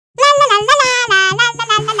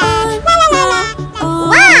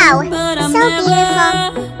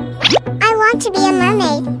to be a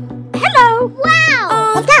mermaid. Hello!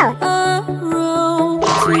 Wow! Let's go!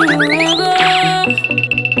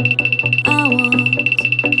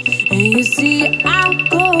 And you see, I'll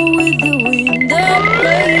go with the wind. The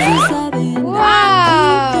places I've been, Wow!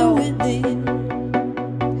 I keep within.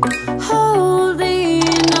 Holding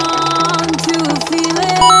on to a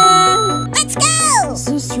feeling. Let's go!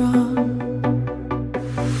 So strong.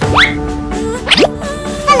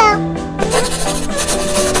 Hello!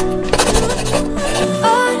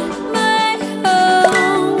 On my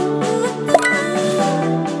own.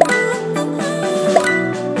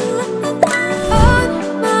 On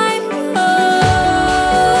my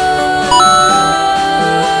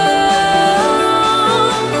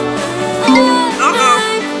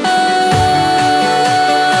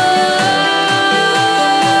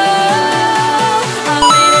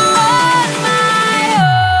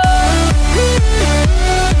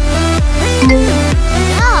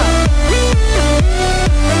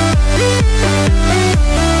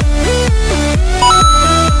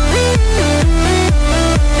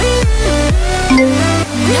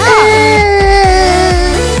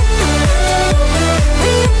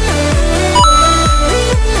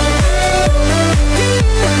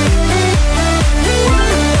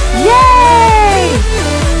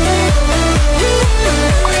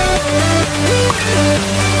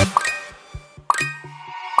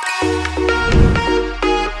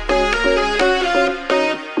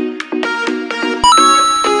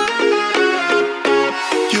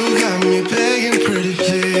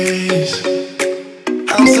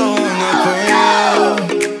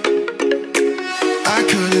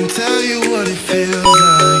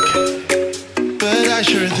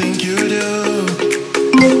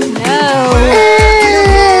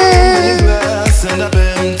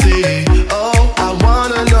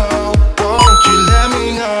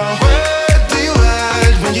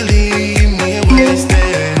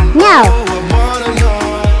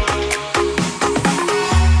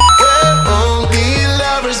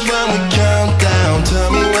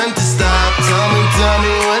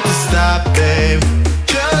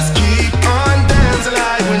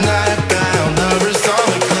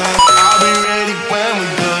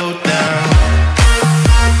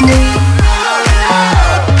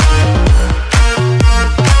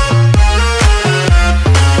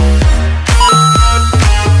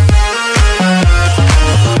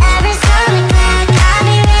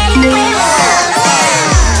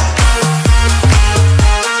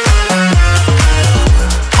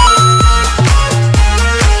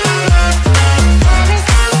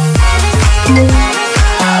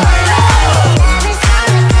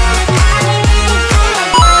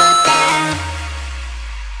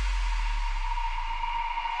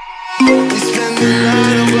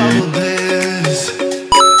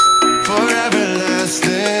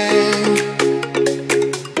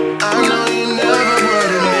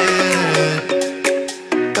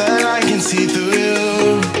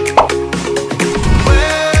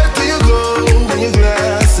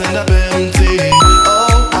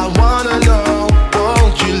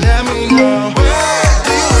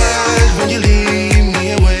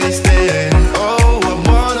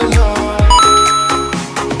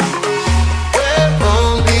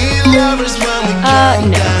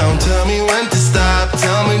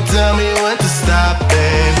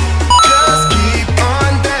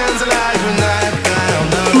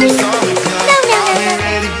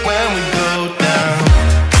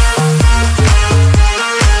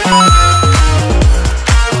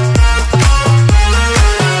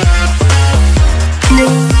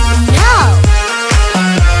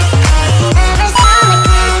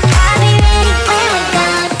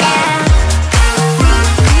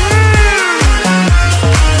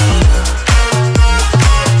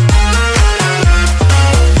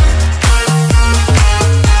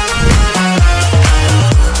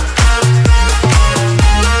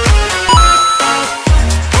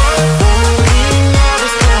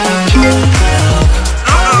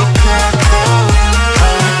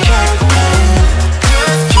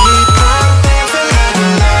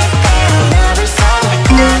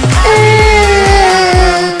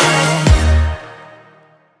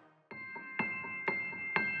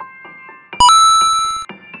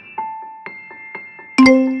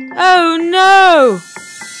Oh no!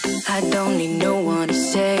 I don't need no one to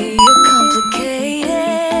say you're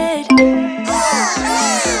complicated.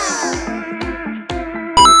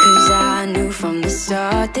 'Cause I knew from the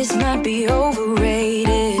start this might be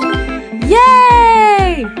overrated.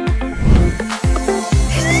 Yay!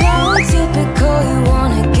 It's so typical, you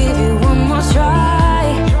wanna give it one more try.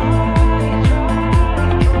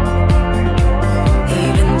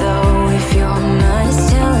 Even though if your mind is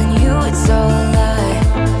telling you it's all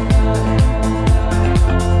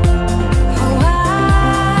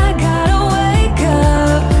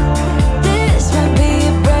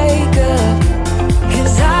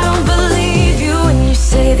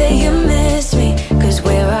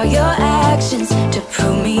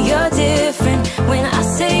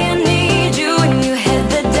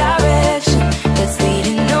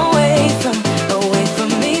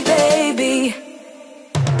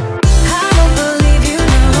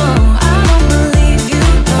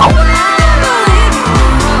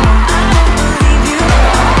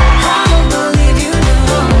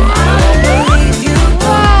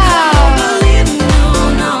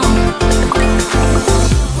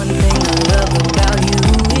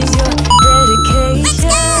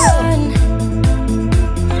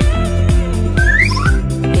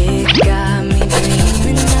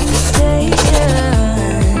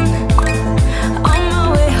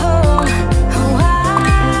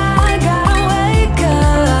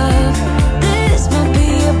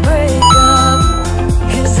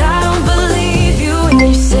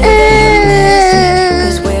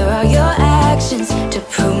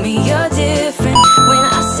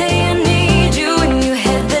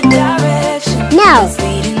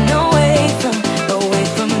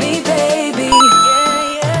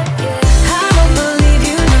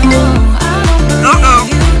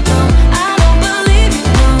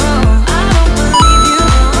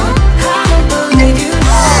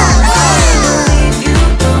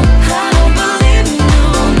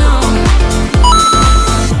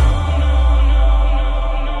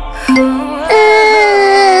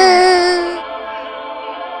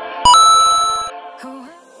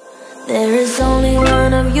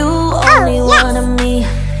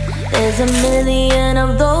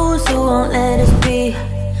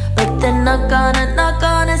they're not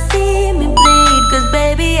gonna see me bleed. Cause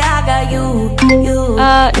baby, I got you. No.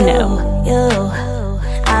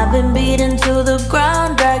 I've been beaten to the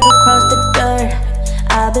ground, dragged across the dirt.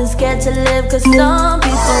 I've been scared to live cause some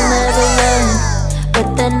people never learn.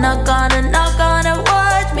 But they're not gonna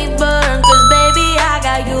watch me burn. Cause baby, I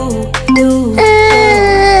got you.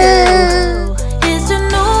 It's a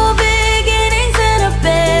new beginnings and a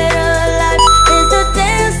better life. It's a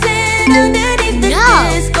dancing underneath the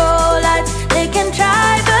disco lights. They can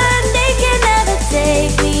try but they can never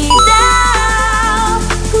take me down.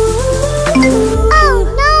 Oh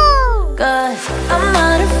no! Cause I'm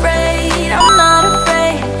not afraid, I'm not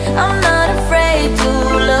afraid, I'm not afraid to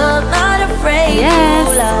love, not afraid to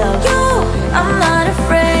love you. I'm not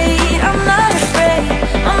afraid, I'm not afraid,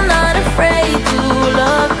 I'm not afraid to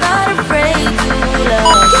love, not afraid to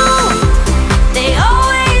love you. They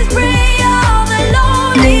always bring all the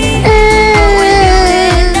lonely, but when you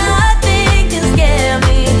hit, nothing can scare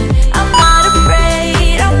me. I'm not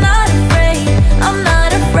afraid, I'm not afraid, I'm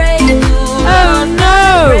not afraid to love,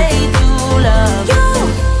 not afraid to love you.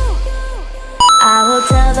 I will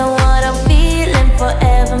tell them what I'm feeling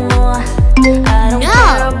forevermore. I don't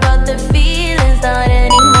care about the feelings, not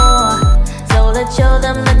anymore. So let's show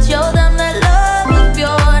them that love is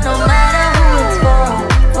pure, no matter who it's for.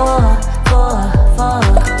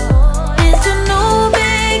 It's a new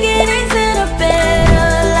beginnings and a better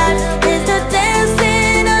life. It's the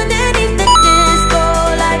dancing underneath the disco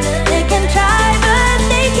lights. They can try but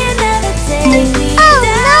they can never take me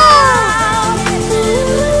down.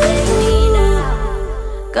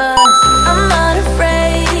 Cause I'm not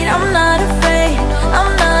afraid, I'm not afraid,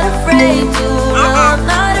 I'm not afraid to love,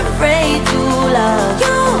 not afraid to love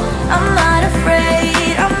you. I'm not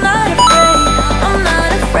afraid, I'm not afraid, I'm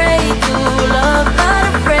not afraid to love, not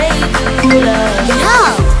afraid to love you.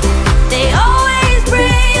 They always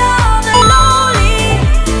bring all the lonely,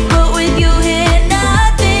 but with you here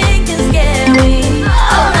nothing can scare me.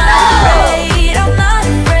 I'm not afraid, I'm not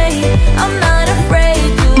afraid, I'm not afraid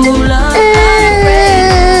to love, not afraid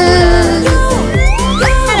to love you.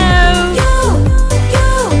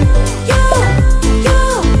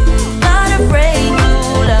 Not afraid to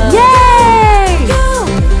love. Yay!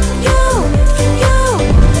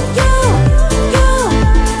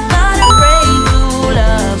 Not afraid to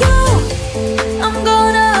love. I'm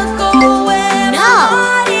gonna go where my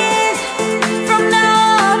heart is. From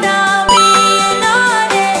now on, I'm being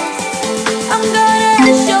honest. I'm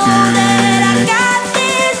gonna show that I got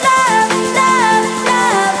this love.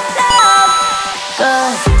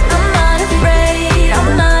 Cause I'm not afraid, I'm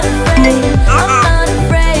not afraid, I'm not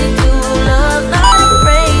afraid to love, not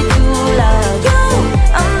afraid to love you.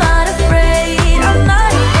 I'm not afraid, I'm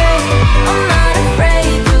not afraid, I'm not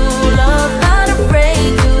afraid to love, not afraid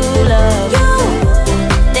to love you.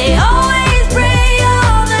 They always bring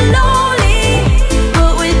all the lonely,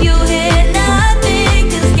 but with you here nothing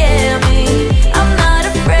can scare me. I'm not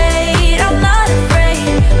afraid, I'm not afraid,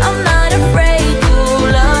 I'm not afraid to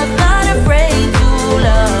love, not afraid to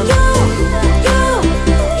love you.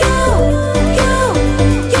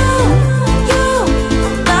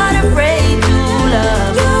 Not afraid to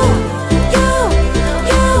love you.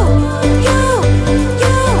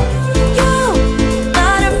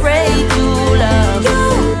 Not afraid to love you.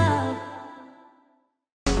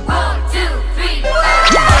 1, 2, 3, 4.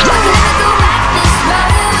 You never go back this road.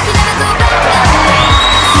 You never go back that way.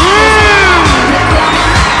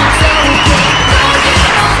 It's okay. Don't you know that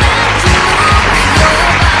you move with your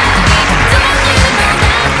body? Don't you know that?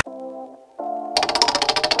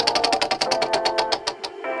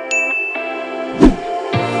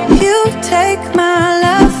 You take my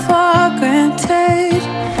love for granted.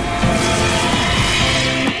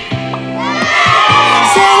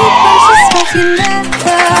 Say a bunch of stuff you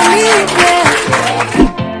never needed.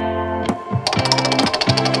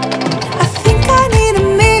 I think I need a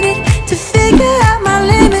minute to figure out my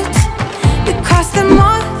limits. You cross them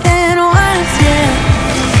more than once, yeah.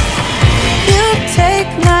 You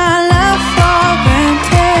take my love for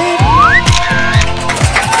granted.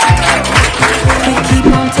 We keep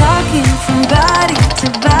on talking from body to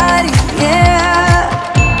body, yeah.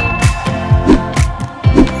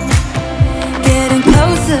 Getting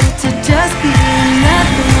closer to just being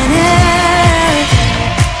nothing else.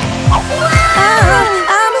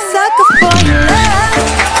 I'm a sucker for your love,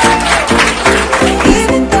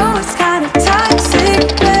 even though it's kind of toxic,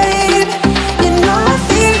 babe. You know I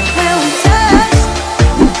feel it when we touch.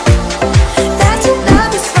 That your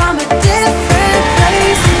love is from a different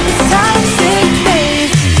place. It's toxic,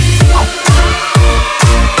 babe.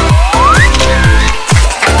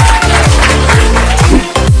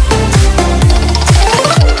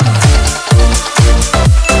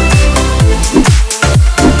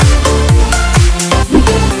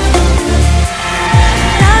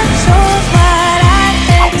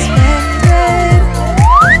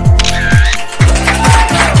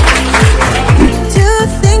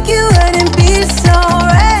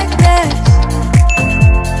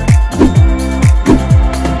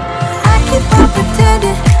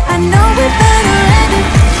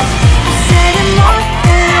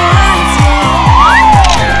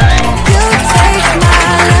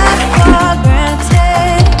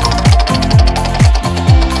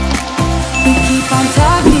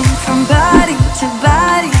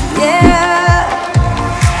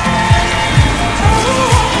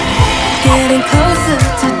 getting closer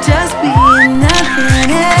to just being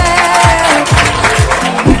nothing else.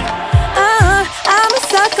 I'm a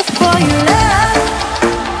sucker for your love,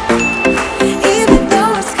 even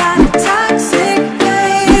though it's kinda toxic,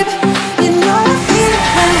 babe. You know I feel it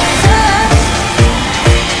when we touch,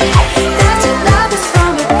 that your love is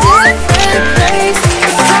from a different place.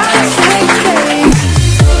 It's toxic, babe.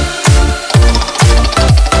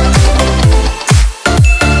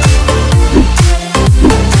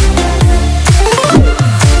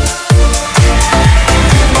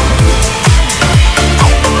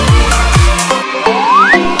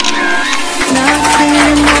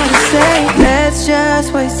 Nothing more to say, let's just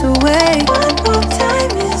waste away. One more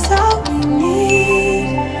time is all we need.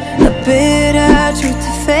 A bitter truth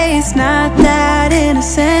to face, not that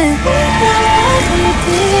innocent. We know what we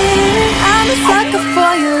did. I'm a sucker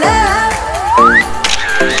for your love,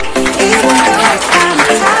 even though it's kinda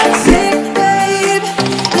toxic, babe.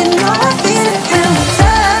 You know I feel it when we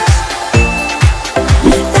touch,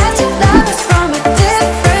 that your love is from a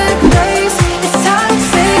different place. It's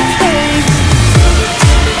toxic, babe.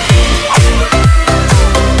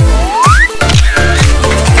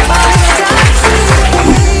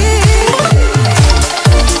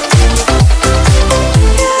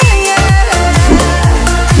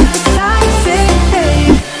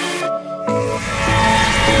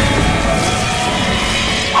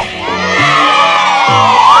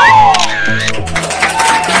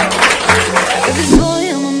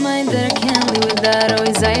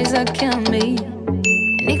 Kill me,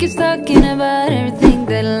 and he keeps talking about everything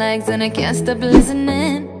that he likes, and I can't stop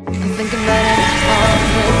listening. I'm thinking about it all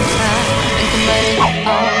the time, thinking about it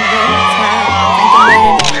all the time, thinking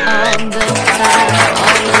about it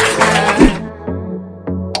all the time.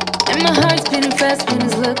 And my heart's beating fast when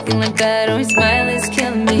he's looking like that, or his smile is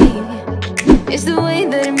killing me. It's the way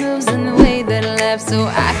that he moves and the way that he laughs, so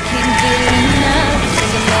I can't get enough.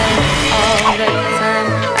 Thinking about it all the time,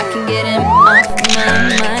 I can get him off my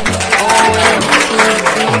mind.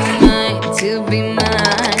 To be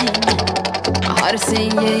mine. My heart is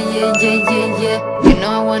saying yeah, yeah, yeah, yeah, yeah. You know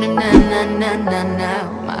I want him now, now, now, now, now.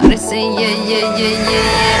 My heart is saying yeah, yeah, yeah, yeah,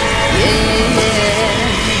 yeah, yeah, yeah,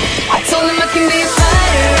 yeah. I told him I can be a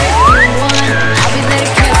fighter if you want. I'll be there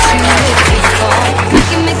to catch you if you fall. I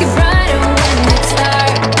can make it brighter when it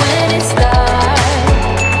starts, when it starts.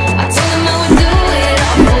 I told him I would do it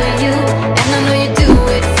all for you, and I know you do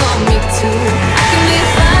it for me too. I can be a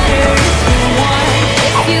fighter if you want,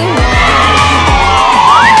 if you want.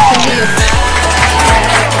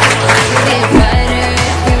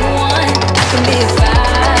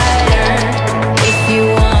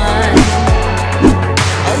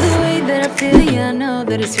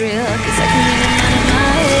 That it's real, cause I can get it out of my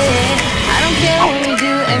head. I don't care what we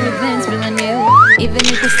do, everything's feeling new, even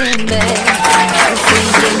if we're still in bed. I say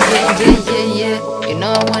yeah, yeah, yeah, yeah, yeah. You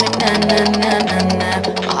know I want it now, now, now, now, now.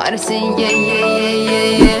 My heart is saying yeah, yeah, yeah,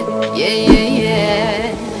 yeah, yeah, yeah, yeah,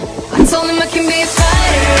 yeah. I told him I can be a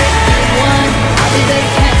fighter if you want. I'll be there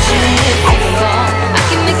to catch you if you fall. I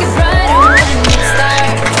can make it brighter when it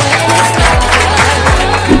starts, when it starts.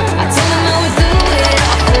 I told him I would do it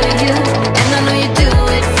all for you, and I know you do.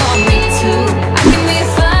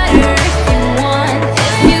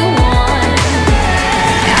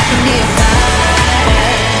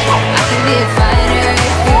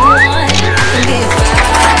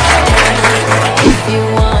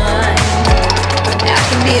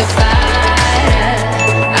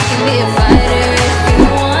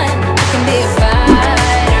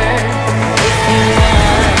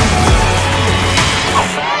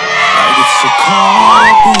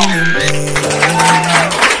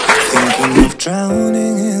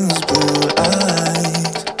 Drowning in those blue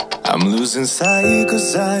eyes, I'm losing sight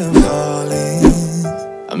cause I am falling.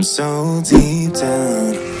 I'm so deep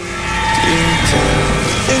down, deep down.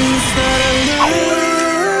 And it's not a lie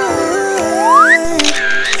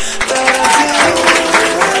that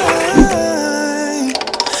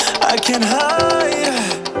I can't hide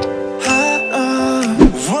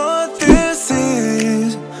what this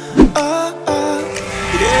is.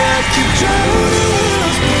 Yeah, I keep drowning in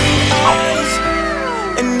those blue eyes,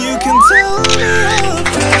 and you can tell me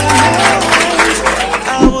otherwise. I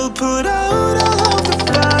will put out all of the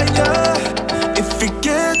fire if it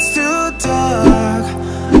gets too dark.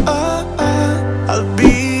 I'll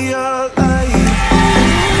be your light,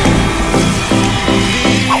 be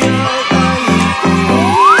your light.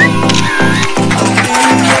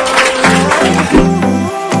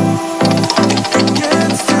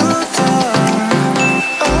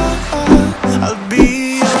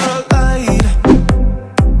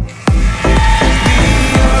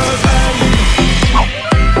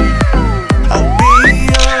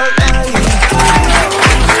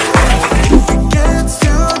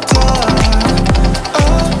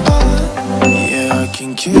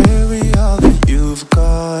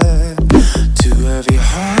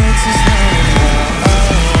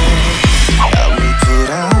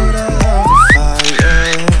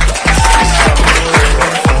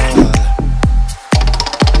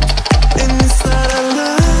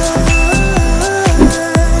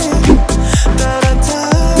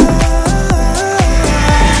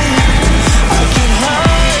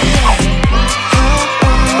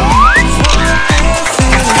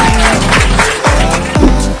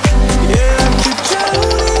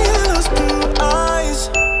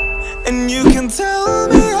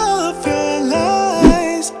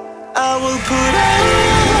 I will put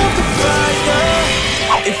out the fire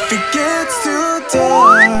if it gets too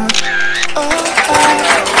dark. I'll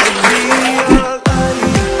be your light.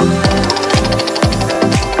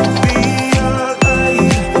 Be your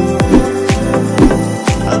light.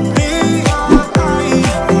 I'll be your light.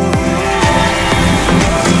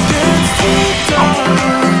 If it gets too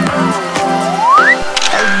dark,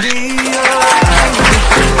 I'll be your light.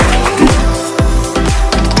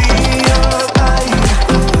 Be your light.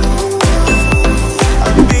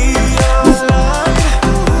 I'll be your light.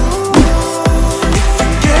 If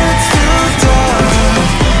it gets too dark,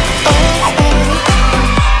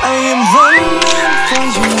 I am running for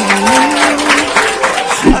you.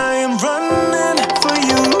 I am running for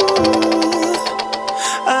you.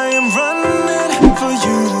 I am running for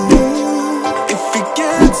you. If it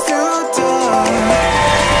gets too dark,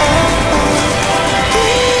 I'll be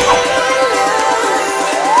your light.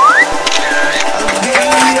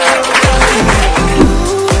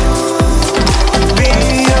 Be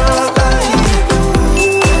your light.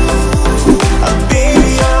 I'll be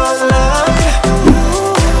your light.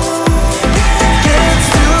 If it gets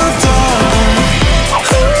too dark,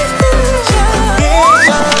 I'll be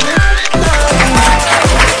your light.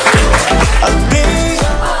 I'll be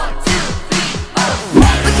your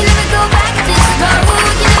We can never go back this road.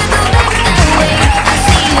 We can never go back that way. I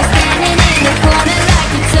see you standing in the corner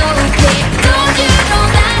like it's okay. Don't you know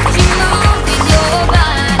that you move with your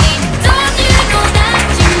body? Don't you know that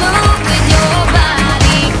you move with your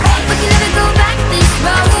body? We can never go back this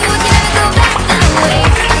road. We can never go back that way.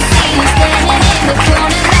 I see you standing in the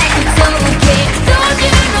corner like it's okay. Don't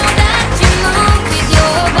you know that you move with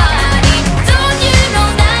your body? Don't you know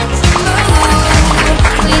that you move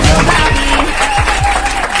with your body?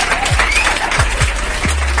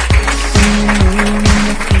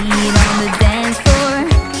 Feet on the dance floor,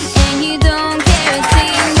 and you don't care a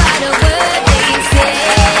thing about a word they say.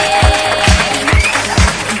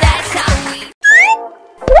 That's how we.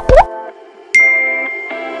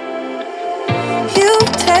 You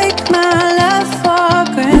take my love for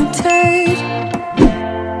granted.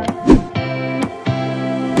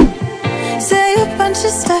 Say a bunch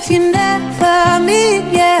of stuff you never mean,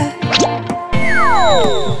 yeah.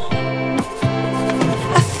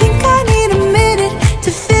 I think I need a minute to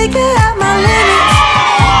figure out my limits.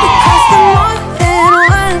 We cross them more than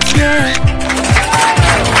once, yeah.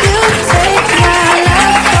 You take my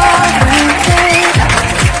love for granted.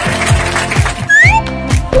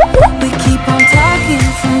 We keep on talking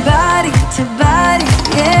from body to body,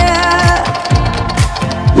 yeah.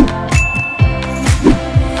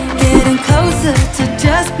 Getting closer to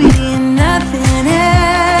just being nothing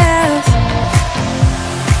else.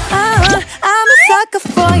 I'm a sucker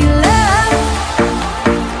for your love,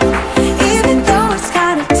 even though it's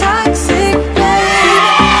kind of toxic, babe.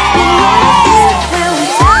 You know I feel it when we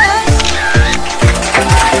touch.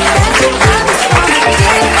 That your love is from a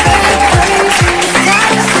different place. It's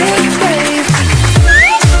toxic, babe.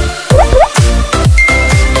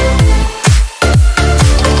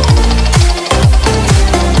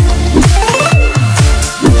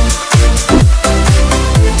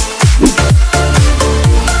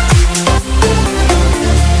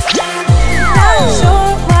 Not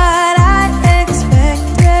sure what I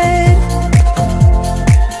expected.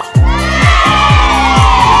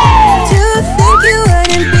 To think you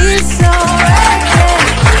wouldn't be so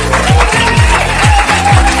reckless.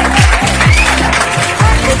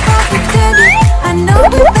 I keep on pretending I know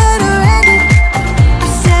we better end it. I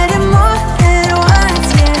said it more than once,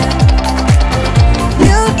 yeah.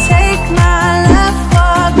 You take my love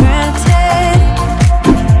for granted.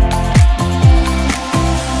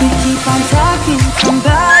 We keep on talking from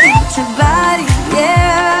body to body,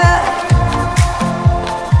 yeah.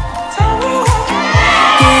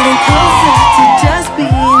 Getting closer to just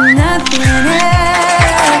being nothing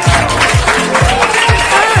else.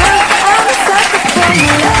 I'm a sucker for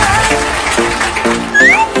your love,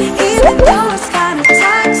 even though it's kind of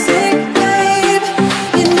toxic, babe.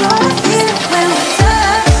 You know I feel it when we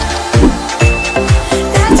touch.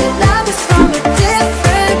 That your love is from a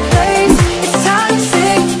different place. It's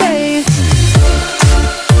toxic, babe.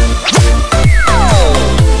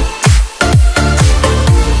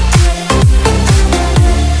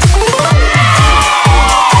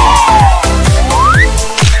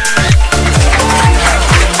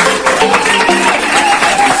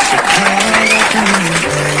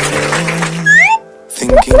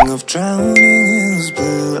 thinking of drowning in his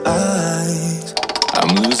blue eyes.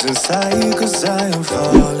 I'm losing sight 'cause I am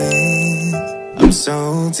falling. I'm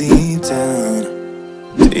so deep down,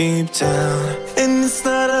 and it's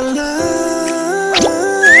not a lie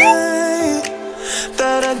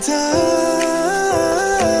that I die,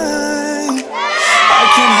 I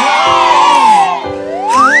can hide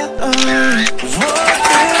what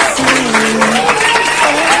this is.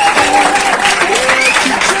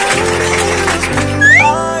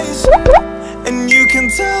 Eyes, and you can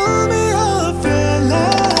tell me of your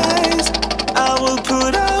lies. I will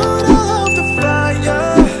put out all of the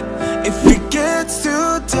fire if it gets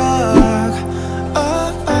too dark.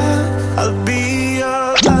 I'll be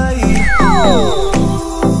your light.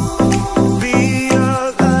 Be your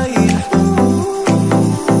light.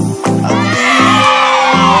 I'll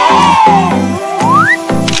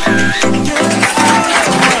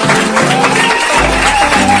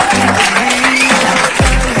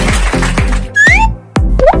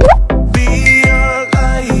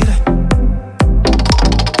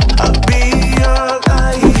be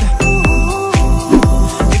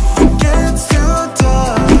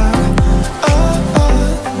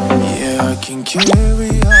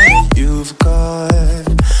carry all you've got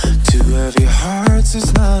to every heart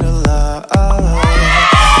is not a lie. I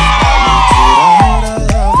will put out all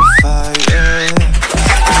of the fire.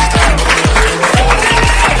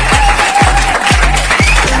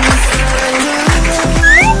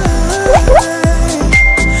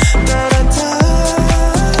 That I die,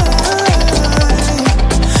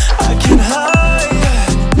 I can hide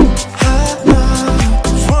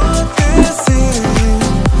what this is.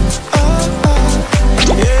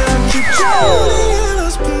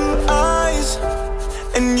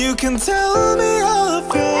 And you can tell me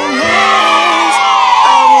of your lies.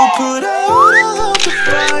 I will put out all of the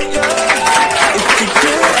fire if it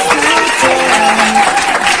gets too dark.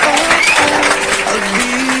 I'll be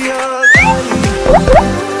your light.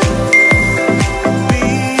 Be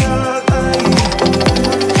your light.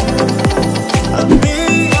 I'll be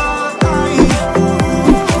your light.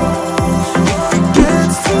 If it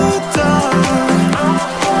gets too dark,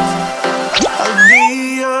 I'll be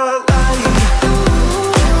your light.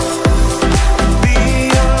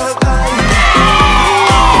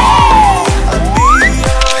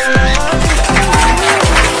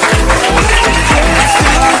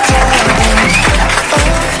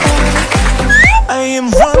 I am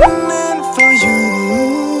running for you.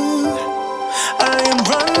 I am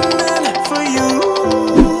running for you.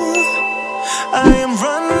 I am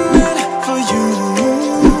running for you.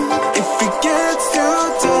 If it gets too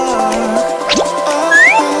dark, I'll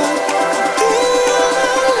be your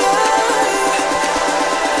light.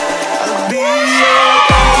 I'll be your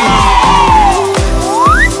light.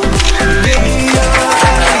 Be your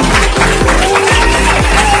light.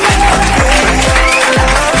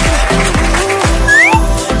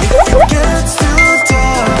 Gets too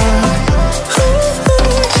dark.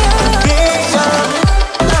 Be your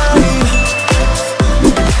light.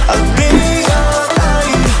 I'll be your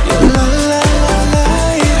light. Your light.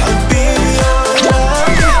 I'll be your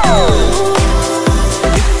light.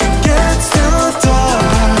 If it gets too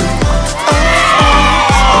dark,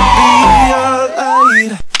 I'll be your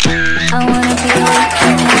light. I wanna be with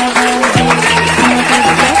you whenever you wanna be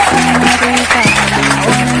the best thing whenever you go. I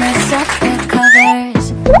wanna mess up the covers.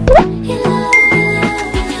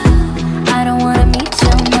 I don't wanna meet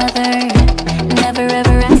your mother. Never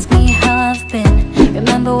ever ask me how I've been.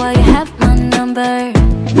 Remember why you have my number.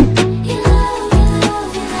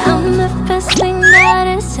 I'm the best thing that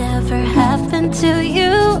has ever happened to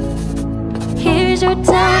you. Here's your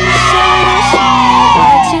time to show me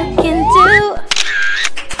what you can do.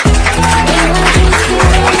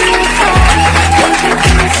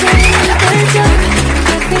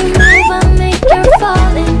 Every move I make, you're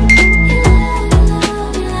falling.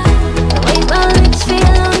 The way my lips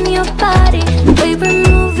feel on your body, the way we're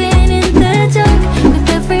moving in the dark. With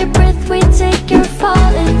every breath we take, you're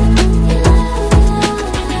falling.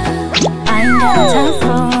 I ain't got time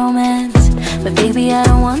for romance, but baby I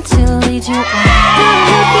don't want to lead you on. I'm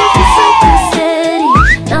looking for something steady,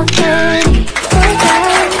 not ready for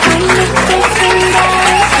that. I'm the best thing that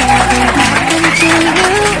has ever happened to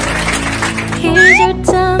you. Here's your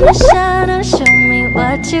time to shine, or show me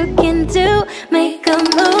what you can do. Make a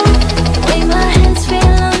move, the way my hands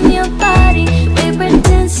feel on your body, the way we're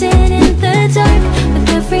dancing in the dark. With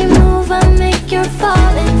every move I make, you're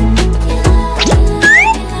falling.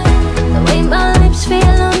 The way my lips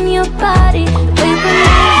feel on your body, the way we're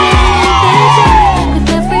moving in the dark. With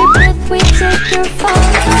every breath we take, you're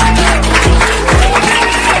falling.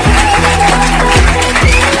 You're falling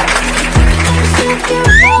in love. Every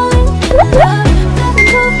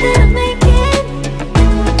move that I make it.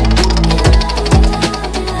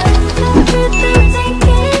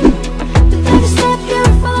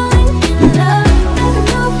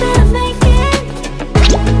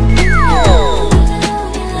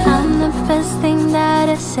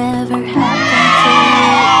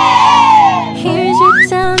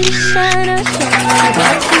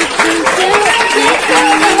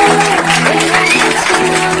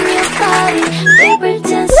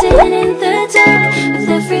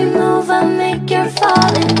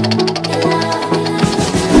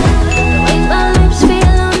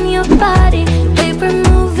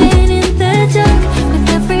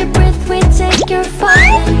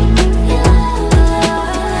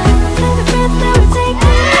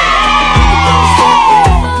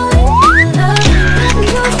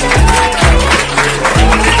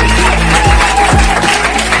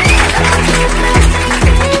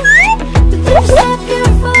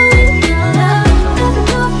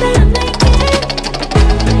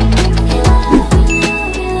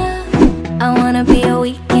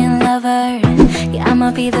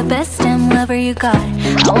 you got.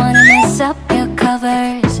 I wanna mess up your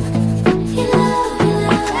covers.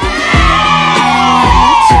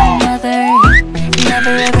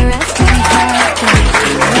 Never ever ask me how to.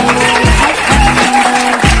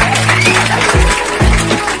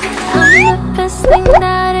 I'm the best thing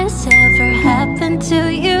that has ever happened to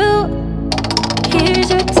you. Here's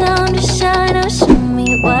your time to shine. Now show me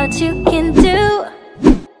what you can do.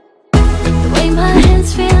 The way my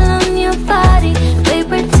hands feel on your body, the way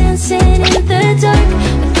we're dancing in the dark.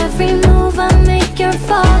 With every move I make, you're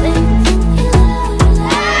falling.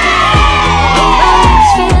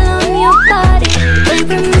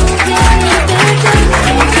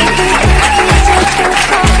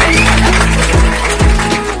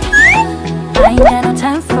 I ain't got no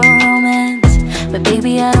time for romance, but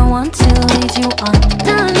baby I don't want to lead you on.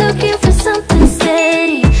 Now I'm looking for something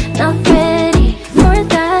steady, not ready for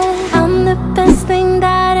that. I'm the best thing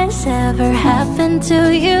that has ever happened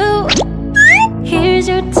to you. Here's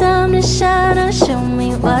your time to shine, now show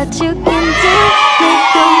me what you can do.